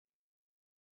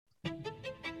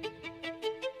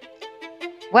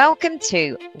Welcome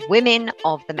to Women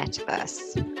of the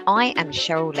Metaverse. I am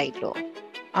Cheryl Laidlaw.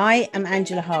 I am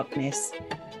Angela Harkness.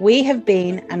 We have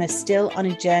been and are still on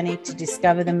a journey to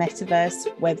discover the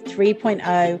metaverse, Web 3.0,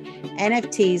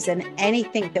 NFTs, and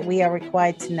anything that we are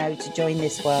required to know to join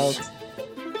this world.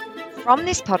 From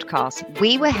this podcast,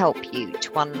 we will help you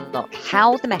to unlock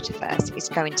how the metaverse is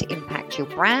going to impact your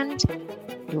brand,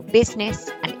 your business,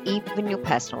 and even your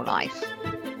personal life.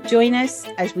 Join us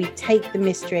as we take the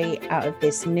mystery out of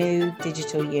this new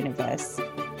digital universe.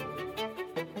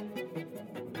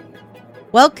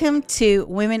 Welcome to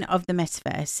Women of the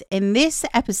Metaverse. In this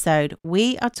episode,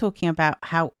 we are talking about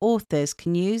how authors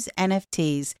can use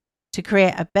NFTs to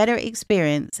create a better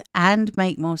experience and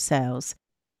make more sales.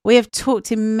 We have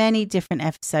talked in many different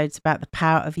episodes about the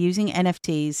power of using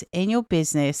NFTs in your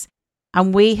business,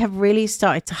 and we have really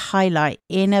started to highlight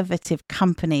innovative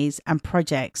companies and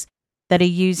projects that are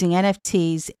using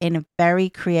NFTs in very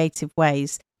creative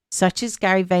ways, such as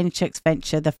Gary Vaynerchuk's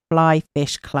venture, the Fly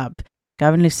Fish Club.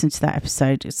 Go and listen to that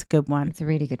episode. It's a good one. It's a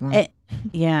really good one.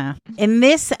 Yeah. In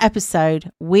this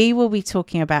episode, we will be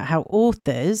talking about how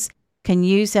authors can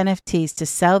use NFTs to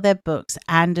sell their books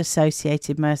and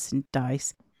associated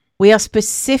merchandise. We are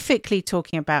specifically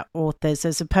talking about authors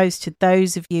as opposed to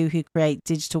those of you who create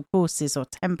digital courses or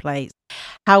templates.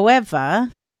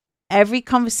 However, every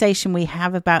conversation we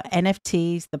have about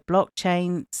NFTs, the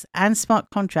blockchains, and smart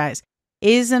contracts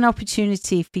is an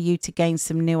opportunity for you to gain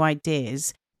some new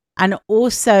ideas. And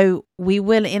also, we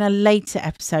will, in a later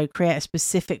episode, create a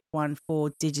specific one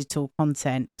for digital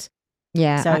content.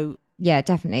 Yeah,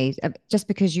 definitely. Just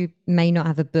because you may not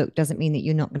have a book doesn't mean that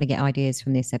you're not going to get ideas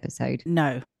from this episode.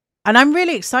 No. And I'm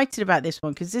really excited about this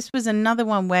one because this was another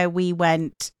one where we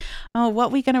went, oh, what are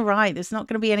we going to write? There's not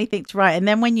going to be anything to write. And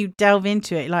then when you delve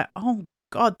into it, like, oh,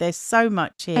 God, there's so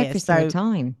much here. Every single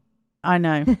time. I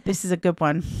know. This is a good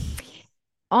one.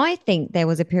 I think there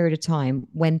was a period of time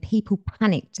when people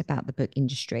panicked about the book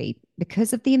industry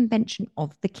because of the invention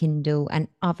of the Kindle and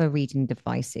other reading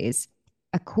devices.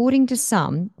 According to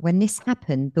some, when this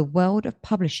happened, the world of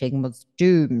publishing was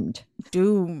doomed.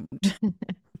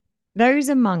 Those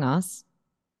among us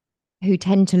who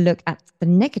tend to look at the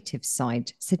negative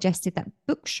side suggested that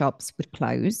bookshops would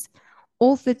close,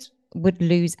 authors would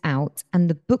lose out, and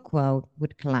the book world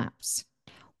would collapse.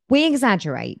 We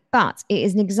exaggerate, but it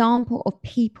is an example of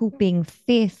people being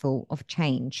fearful of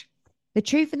change. The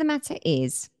truth of the matter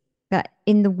is that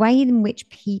in the way in which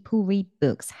people read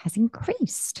books has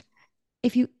increased.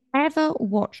 If you ever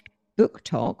watched Book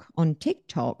Talk on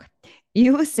TikTok,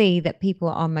 you will see that people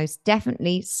are most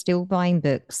definitely still buying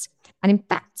books. And in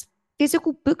fact,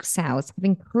 physical book sales have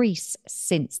increased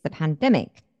since the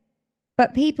pandemic.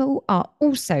 But people are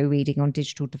also reading on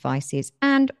digital devices,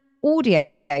 and audio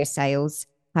sales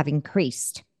have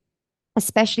increased,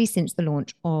 especially since the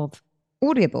launch of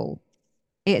Audible.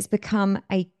 It's become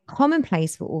a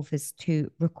commonplace for authors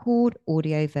to record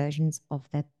audio versions of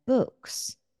their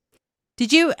books.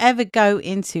 Did you ever go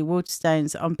into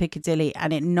Waterstones on Piccadilly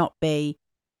and it not be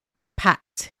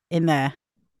packed in there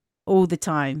all the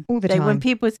time? All the time. When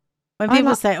people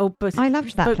say, "Oh, but I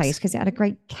loved that books. Place because it had a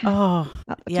great cafe. Oh,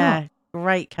 yeah, top.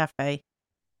 Great cafe.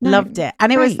 Loved it.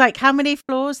 And it was like how many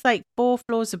floors? Like 4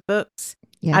 floors of books.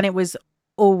 Yeah. And it was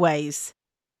always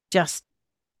just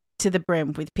to the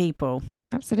brim with people.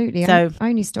 Absolutely. So I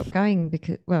only stopped going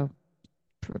because, well,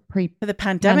 for the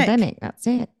pandemic. That's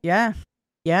it. Yeah.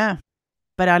 Yeah.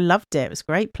 But I loved it. It was a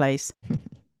great place.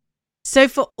 So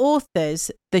for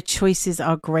authors, the choices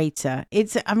are greater.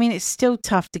 It's still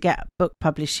tough to get a book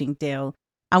publishing deal.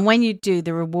 And when you do,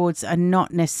 the rewards are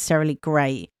not necessarily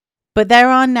great. But there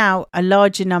are now a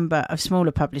larger number of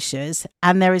smaller publishers.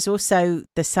 And there is also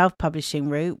the self-publishing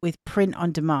route with print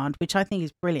on demand, which I think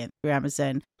is brilliant through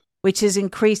Amazon, which has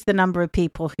increased the number of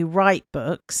people who write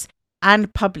books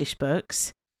and publish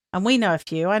books. And we know a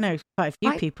few. I know quite a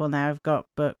few people now have got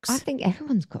books. I think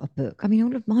everyone's got a book. I mean,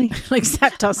 all of mine.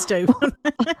 Except us two.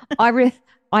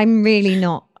 I'm really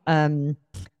not in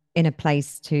a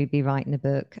place to be writing a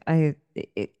book.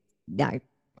 No,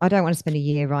 I don't want to spend a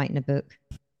year writing a book.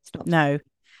 Stop. No.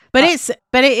 But it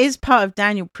is part of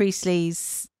Daniel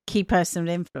Priestley's key person of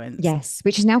influence. Yes,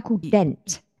 which is now called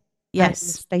Dent.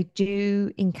 Yes. And they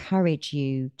do encourage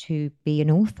you to be an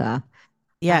author.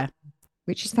 Yeah.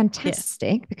 Which is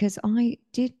fantastic because I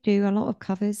did do a lot of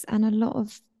covers and a lot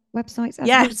of websites as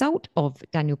a result of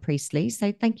Daniel Priestley.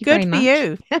 So thank you very much.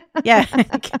 Good for you. Yeah,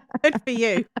 good for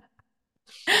you.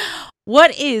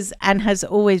 What is and has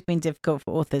always been difficult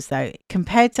for authors, though,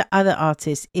 compared to other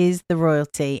artists, is the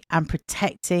royalty and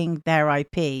protecting their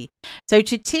IP. So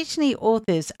traditionally,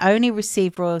 authors only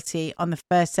receive royalty on the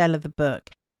first sale of the book,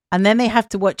 and then they have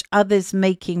to watch others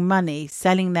making money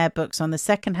selling their books on the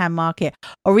secondhand market,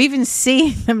 or even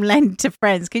seeing them lend to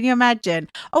friends. Can you imagine?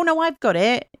 Oh no, I've got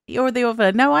it. You're the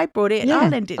author. No, I brought it. Yeah, I'll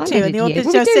lend it I'll to you. lend And it the to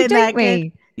you. author's Well, we just do, sitting there don't going,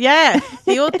 we? yeah,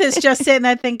 the author's just sitting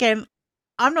there thinking,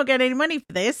 I'm not getting any money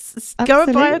for this. Go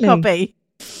and buy a Absolutely. copy.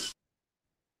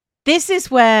 This is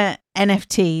where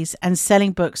NFTs and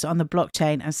selling books on the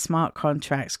blockchain and smart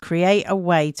contracts create a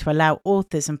way to allow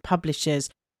authors and publishers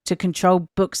to control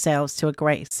book sales to a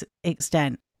great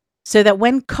extent, so that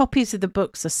when copies of the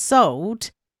books are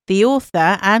sold, the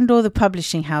author and or the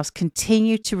publishing house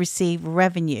continue to receive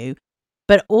revenue,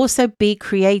 but also be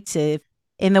creative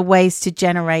in the ways to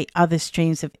generate other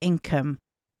streams of income.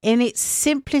 In its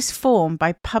simplest form,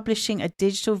 by publishing a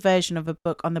digital version of a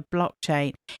book on the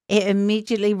blockchain, it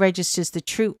immediately registers the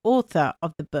true author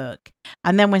of the book.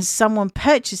 And then when someone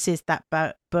purchases that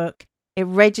book, it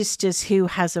registers who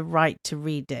has a right to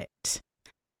read it.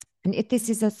 And if this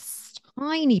is a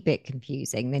tiny bit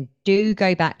confusing, then do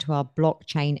go back to our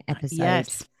blockchain episode.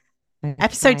 Yes. Okay.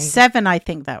 Episode 7, I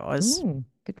think that was. Ooh,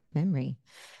 good memory.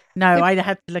 No, I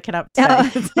had to look it up today.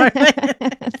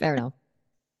 Fair enough.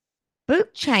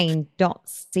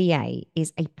 Bookchain.ca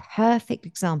is a perfect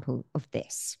example of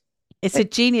this. It's a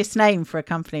genius name for a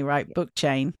company, right?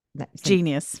 Bookchain.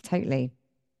 Genius. Totally.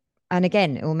 And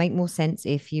again, it will make more sense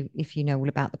if you know all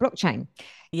about the blockchain.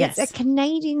 Yes. It's a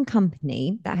Canadian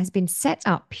company that has been set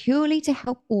up purely to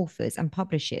help authors and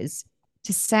publishers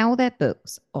to sell their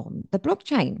books on the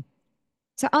blockchain.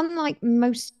 So unlike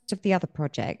most of the other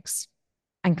projects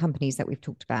and companies that we've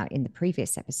talked about in the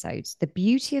previous episodes, the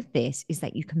beauty of this is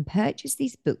that you can purchase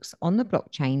these books on the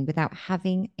blockchain without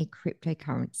having a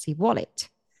cryptocurrency wallet.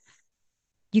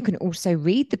 You can also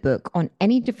read the book on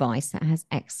any device that has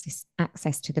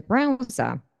access to the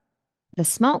browser. The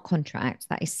smart contract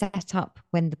that is set up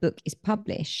when the book is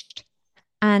published,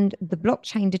 and the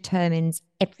blockchain determines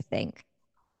everything: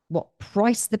 what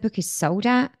price the book is sold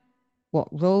at, what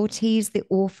royalties the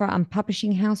author and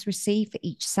publishing house receive for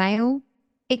each sale.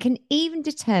 It can even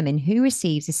determine who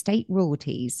receives estate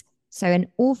royalties, so an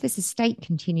author's estate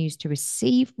continues to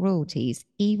receive royalties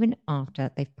even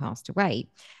after they've passed away.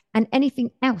 And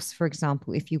anything else, for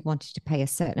example, if you wanted to pay a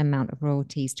certain amount of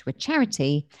royalties to a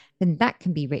charity, then that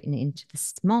can be written into the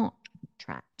smart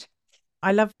contract.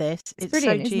 I love this. It's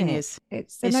so genius.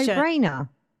 It's a no-brainer.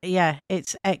 Yeah,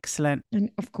 it's excellent.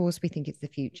 And of course, we think it's the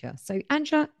future. So,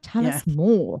 Angela, tell us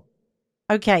more.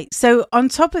 Okay, so on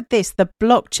top of this, the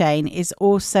blockchain is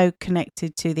also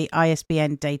connected to the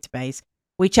ISBN database,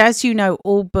 which, as you know,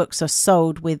 all books are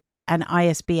sold with an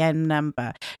ISBN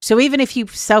number. So even if you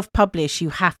self-publish, you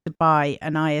have to buy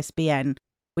an ISBN,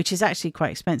 which is actually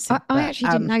quite expensive. I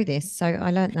actually didn't know this, so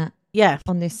I learned that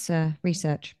on this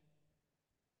research.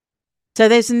 So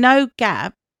there's no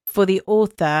gap for the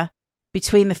author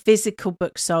between the physical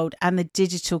book sold and the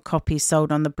digital copy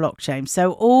sold on the blockchain.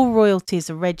 So all royalties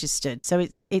are registered. So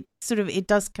it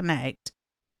does connect.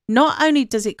 Not only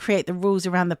does it create the rules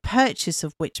around the purchase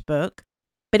of which book,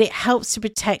 but it helps to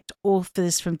protect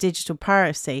authors from digital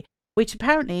piracy, which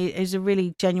apparently is a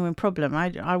really genuine problem.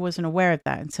 I wasn't aware of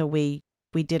that until we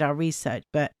did our research,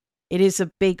 but it is a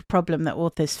big problem that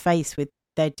authors face with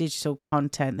their digital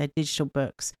content, their digital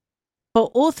books.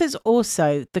 For authors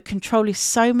also, the control is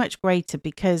so much greater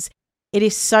because it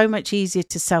is so much easier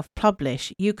to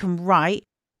self-publish. You can write,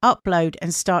 upload,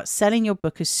 and start selling your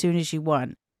book as soon as you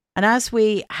want. And as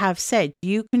we have said,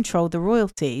 you control the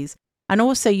royalties. And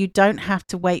also, you don't have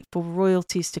to wait for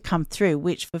royalties to come through,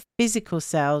 which for physical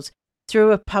sales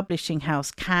through a publishing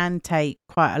house can take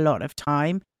quite a lot of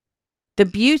time. The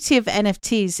beauty of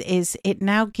NFTs is it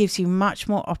now gives you much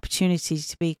more opportunities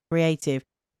to be creative,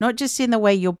 not just in the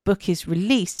way your book is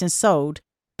released and sold,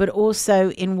 but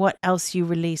also in what else you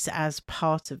release as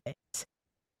part of it.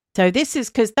 So this is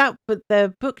because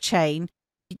the book chain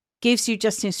gives you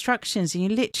just instructions and you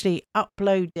literally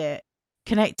upload it,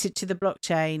 connect it to the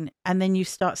blockchain, and then you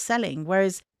start selling.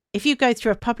 Whereas if you go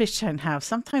through a publishing house,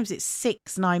 sometimes it's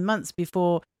 6-9 months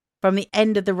before, from the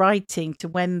end of the writing to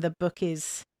when the book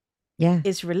is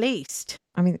released.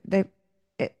 I mean,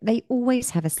 they always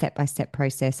have a step-by-step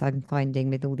process, I'm finding,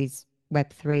 with all these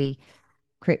Web3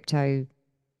 crypto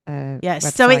yes,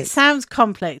 websites. So it sounds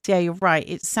complex. Yeah, you're right.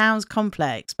 It sounds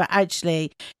complex, but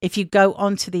actually, if you go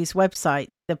onto these websites,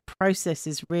 the process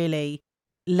is really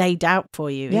laid out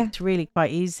for you. Yeah. It's really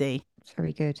quite easy. It's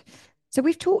very good. So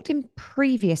we've talked in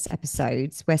previous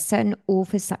episodes where certain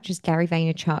authors such as Gary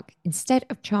Vaynerchuk, instead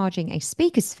of charging a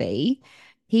speaker's fee,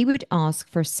 he would ask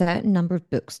for a certain number of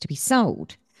books to be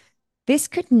sold. This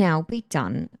could now be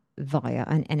done via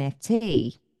an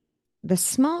NFT. The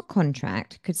smart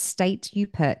contract could state you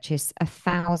purchase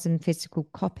 1,000 physical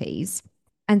copies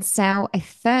and sell a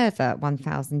further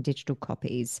 1,000 digital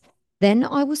copies. Then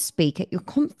I will speak at your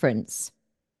conference.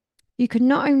 You could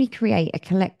not only create a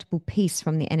collectible piece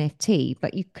from the NFT,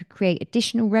 but you could create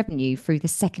additional revenue through the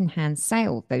secondhand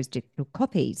sale of those digital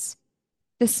copies.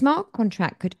 The smart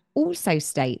contract could also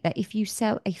state that if you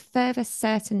sell a further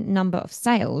certain number of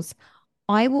sales,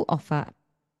 I will offer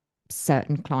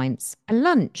certain clients a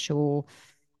lunch or,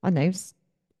 I don't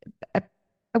know,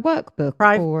 a workbook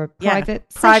or a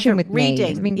private session with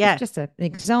reading. me. I mean, it's just an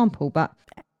example, but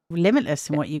limitless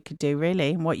in what you could do, really,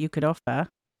 and what you could offer.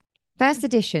 First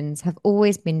editions have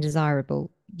always been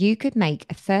desirable. You could make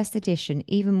a first edition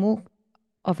even more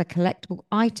of a collectible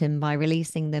item by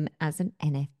releasing them as an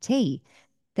NFT.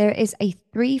 There is a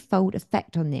threefold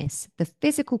effect on this. The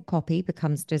physical copy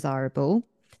becomes desirable.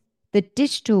 The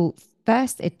digital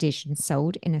first edition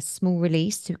sold in a small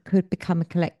release could become a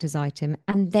collector's item,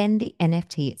 and then the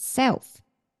NFT itself.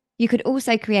 You could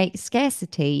also create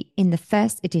scarcity in the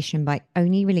first edition by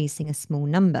only releasing a small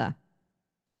number.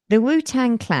 The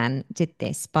Wu-Tang Clan did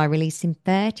this by releasing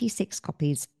 36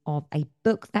 copies of a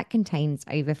book that contains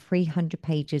over 300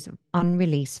 pages of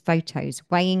unreleased photos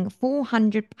weighing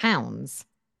 400 pounds.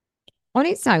 On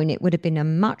its own, it would have been a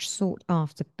much sought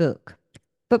after book.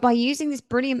 But by using this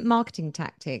brilliant marketing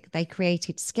tactic, they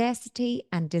created scarcity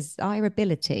and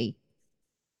desirability.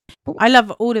 I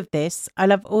love all of this. I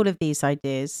love all of these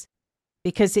ideas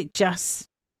because it just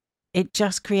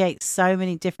creates so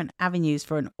many different avenues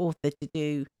for an author to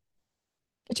do.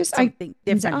 It just something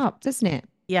opens different it up, doesn't it?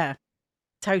 Yeah,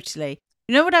 totally.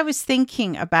 You know what I was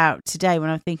thinking about today when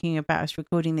I'm thinking about us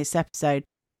recording this episode?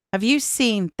 Have you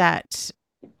seen that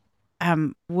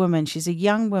woman? She's a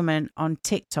young woman on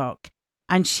TikTok,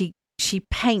 and she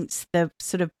paints the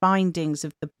sort of bindings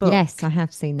of the book. Yes, I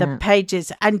have seen the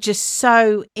pages, and just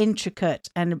so intricate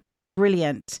and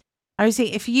brilliant. I was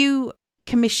thinking, if you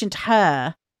commissioned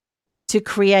her to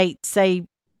create, say,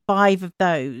 5 of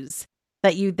those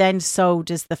that you then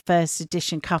sold as the first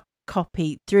edition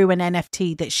copy through an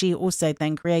NFT that she also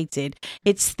then created,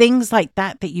 it's things like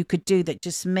that you could do that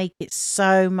just make it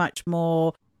so much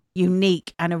more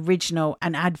unique and original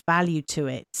and add value to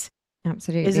it.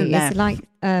 Absolutely. Isn't there? It's like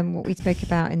what we spoke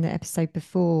about in the episode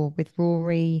before with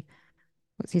Rory,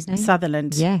 what's his name?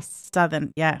 Sutherland. Yes.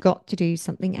 Southern, yeah. Got to do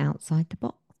something outside the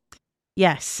box.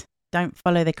 Yes. Don't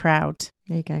follow the crowd.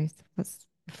 There you go. That's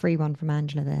a free one from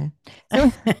Angela there.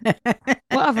 So,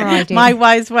 what other ideas? My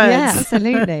wise words. Yeah,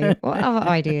 absolutely. What other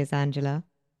ideas, Angela?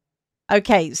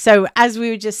 Okay, so as we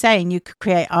were just saying, you could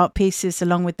create art pieces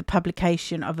along with the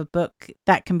publication of a book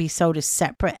that can be sold as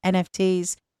separate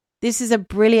NFTs. This is a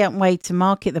brilliant way to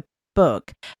market the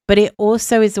book, but it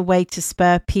also is a way to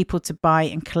spur people to buy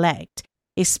and collect,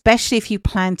 especially if you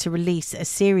plan to release a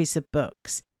series of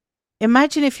books.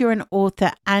 Imagine if you're an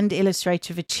author and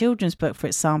illustrator of a children's book, for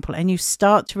example, and you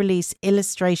start to release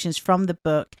illustrations from the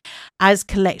book as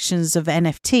collections of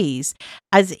NFTs.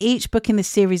 As each book in the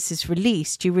series is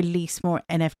released, you release more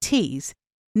NFTs.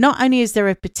 Not only is there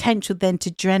a potential then to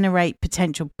generate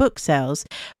potential book sales,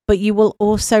 but you will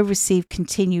also receive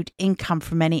continued income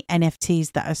from any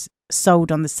NFTs that are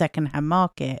sold on the secondhand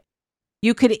market.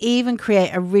 You could even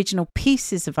create original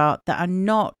pieces of art that are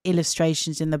not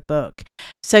illustrations in the book.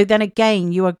 So then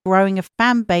again, you are growing a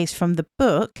fan base from the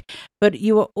book, but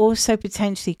you are also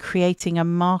potentially creating a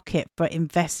market for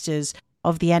investors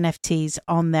of the NFTs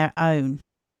on their own.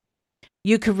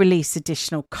 You could release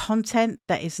additional content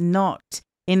that is not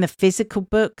in the physical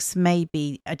books,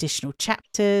 maybe additional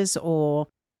chapters or,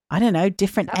 I don't know,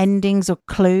 different endings or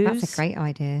clues. That's a great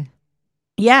idea.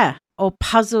 Yeah. Or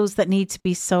puzzles that need to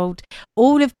be solved.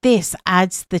 All of this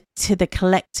adds to the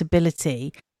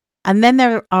collectability. And then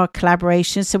there are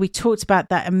collaborations. So we talked about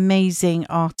that amazing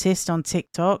artist on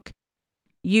TikTok.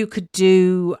 You could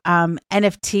do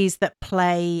NFTs that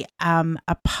play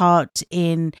a part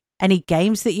in any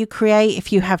games that you create.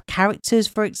 If you have characters,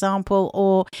 for example,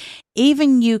 or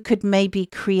even you could maybe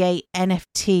create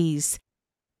NFTs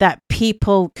that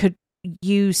people could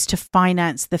use to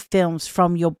finance the films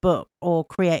from your book or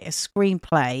create a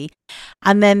screenplay,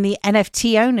 and then the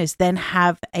NFT owners then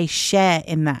have a share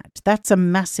in that. That's a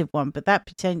massive one, but that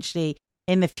potentially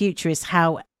in the future is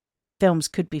how films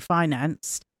could be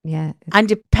financed. Yeah. And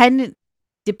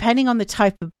depending on the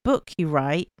type of book you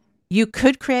write, you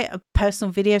could create a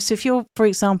personal video. So if you're, for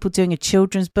example, doing a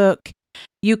children's book,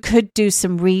 You could do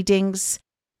some readings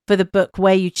for the book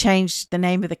where you change the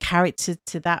name of the character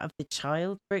to that of the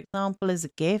child, for example, as a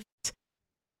gift.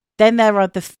 Then there are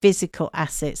the physical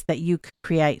assets that you could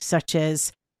create, such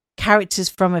as characters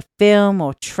from a film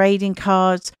or trading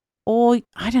cards, or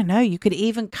I don't know, you could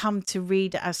even come to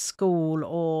read at school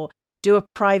or do a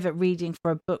private reading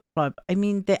for a book club. I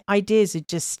mean, the ideas are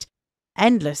just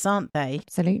endless, aren't they?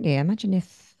 Absolutely. Imagine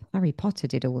if Harry Potter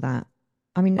did all that.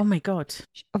 I mean, Oh my God.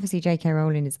 obviously J.K.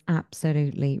 Rowling is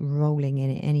absolutely rolling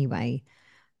in it anyway.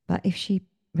 But if she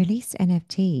released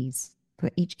NFTs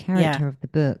for each character of the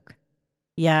book.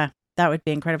 Yeah, that would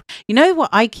be incredible. You know what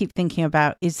I keep thinking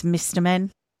about is Mr.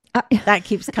 Men. That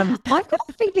keeps coming. I've got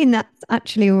a feeling that's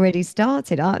actually already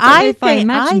started. I don't know if I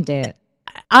imagined it.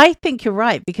 I think you're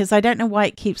right, because I don't know why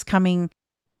it keeps coming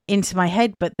into my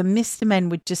head, but the Mr. Men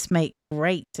would just make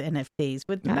great NFTs,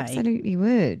 wouldn't they? Absolutely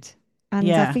would. And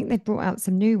I think they've brought out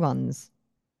some new ones.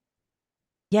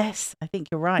 Yes, I think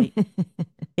you're right.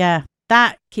 Yeah,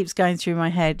 that keeps going through my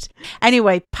head.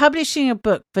 Anyway, publishing a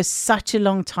book for such a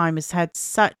long time has had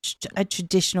such a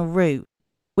traditional route,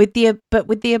 but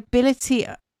with the ability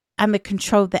and the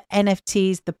control that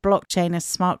NFTs, the blockchain and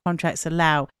smart contracts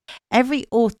allow, every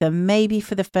author, maybe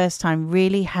for the first time,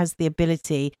 really has the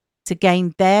ability to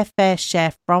gain their fair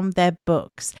share from their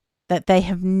books that they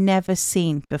have never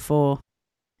seen before.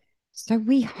 So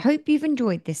we hope you've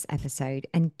enjoyed this episode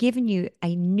and given you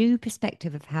a new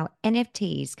perspective of how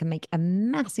NFTs can make a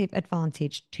massive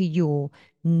advantage to your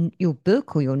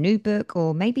book or your new book,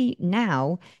 or maybe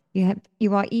now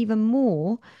you are even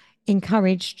more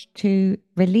encouraged to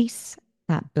release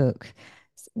that book.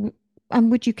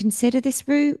 And would you consider this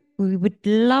route? We would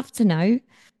love to know.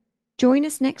 Join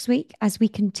us next week as we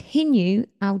continue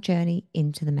our journey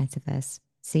into the metaverse.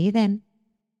 See you then.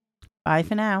 Bye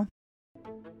for now.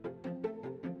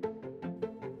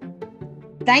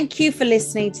 Thank you for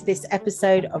listening to this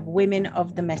episode of Women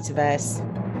of the Metaverse.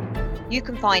 You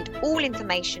can find all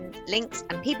information, links,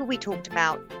 and people we talked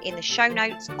about in the show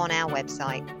notes on our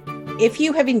website. If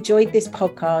you have enjoyed this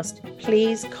podcast,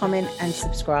 please comment and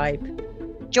subscribe.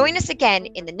 Join us again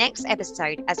in the next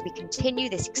episode as we continue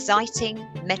this exciting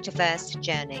metaverse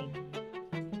journey.